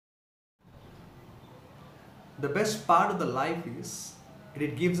The best part of the life is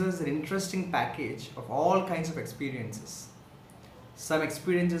it gives us an interesting package of all kinds of experiences. Some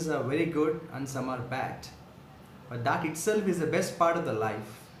experiences are very good and some are bad. But that itself is the best part of the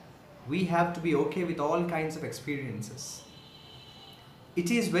life. We have to be okay with all kinds of experiences. It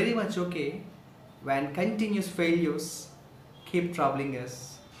is very much okay when continuous failures keep troubling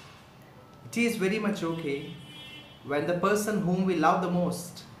us. It is very much okay when the person whom we love the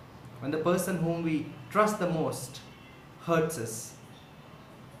most, when the person whom we trust the most hurts us.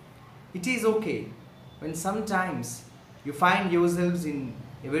 It is okay when sometimes you find yourselves in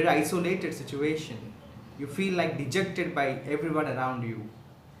a very isolated situation. You feel like dejected by everyone around you.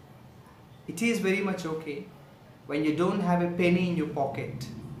 It is very much okay when you don't have a penny in your pocket.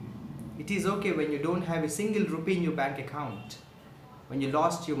 It is okay when you don't have a single rupee in your bank account. When you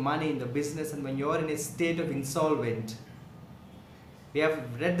lost your money in the business and when you are in a state of insolvent. We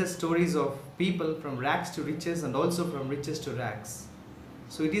have read the stories of people from rags to riches and also from riches to rags.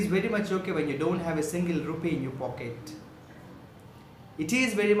 So it is very much okay when you don't have a single rupee in your pocket. It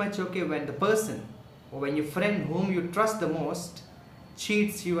is very much okay when the person or when your friend whom you trust the most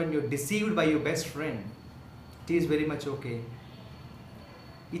cheats you and you're deceived by your best friend. It is very much okay.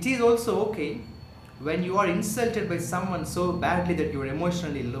 It is also okay when you are insulted by someone so badly that you are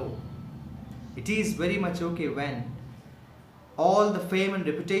emotionally low. It is very much okay when all the fame and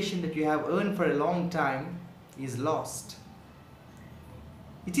reputation that you have earned for a long time is lost.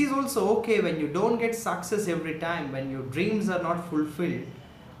 It is also okay when you don't get success every time, when your dreams are not fulfilled,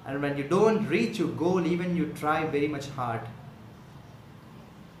 and when you don't reach your goal even you try very much hard.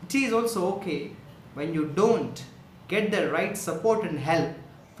 It is also okay when you don't get the right support and help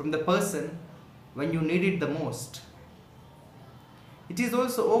from the person when you need it the most. It is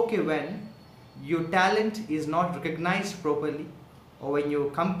also okay when your talent is not recognized properly or when your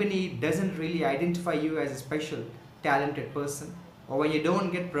company doesn't really identify you as a special talented person or when you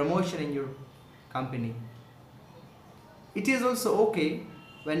don't get promotion in your company. It is also okay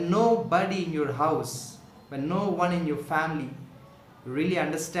when nobody in your house, when no one in your family really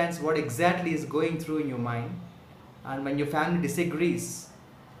understands what exactly is going through in your mind and when your family disagrees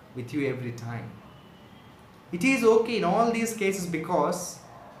with you every time. It is okay in all these cases because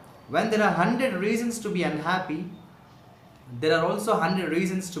when there are 100 reasons to be unhappy, there are also 100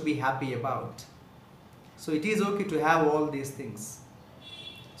 reasons to be happy about. So it is okay to have all these things.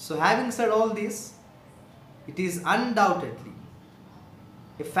 So having said all this, it is undoubtedly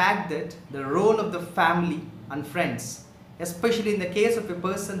a fact that the role of the family and friends, especially in the case of a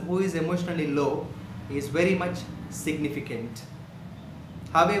person who is emotionally low, is very much significant.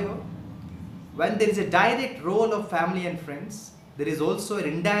 However, when there is a direct role of family and friends, there is also an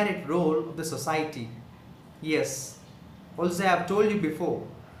indirect role of the society. Yes, also I have told you before,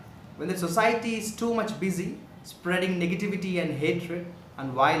 when the society is too much busy spreading negativity and hatred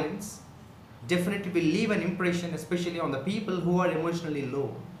and violence, definitely will leave an impression especially on the people who are emotionally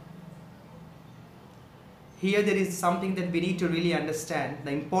low. Here there is something that we need to really understand,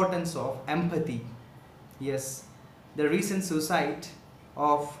 the importance of empathy. Yes, the recent suicide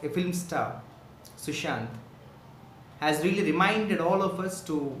of a film star, Sushant, has really reminded all of us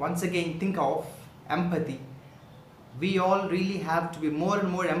to once again think of empathy. We all really have to be more and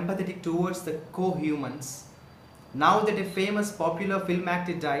more empathetic towards the co-humans. Now that a famous popular film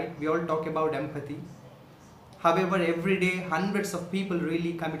actor died, we all talk about empathy. However, every day hundreds of people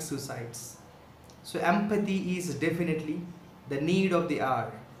really commit suicides. So empathy is definitely the need of the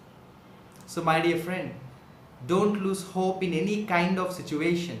hour. So my dear friend, don't lose hope in any kind of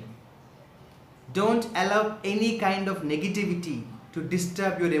situation. Don't allow any kind of negativity to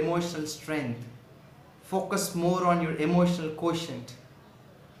disturb your emotional strength. Focus more on your emotional quotient.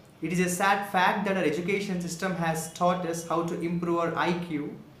 It is a sad fact that our education system has taught us how to improve our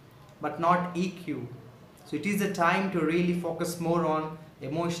IQ but not EQ. So it is the time to really focus more on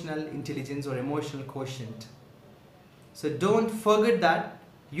emotional intelligence or emotional quotient. So don't forget that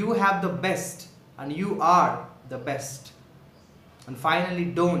you have the best and you are the best. And finally,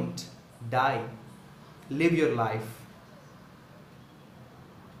 don't die. Live your life.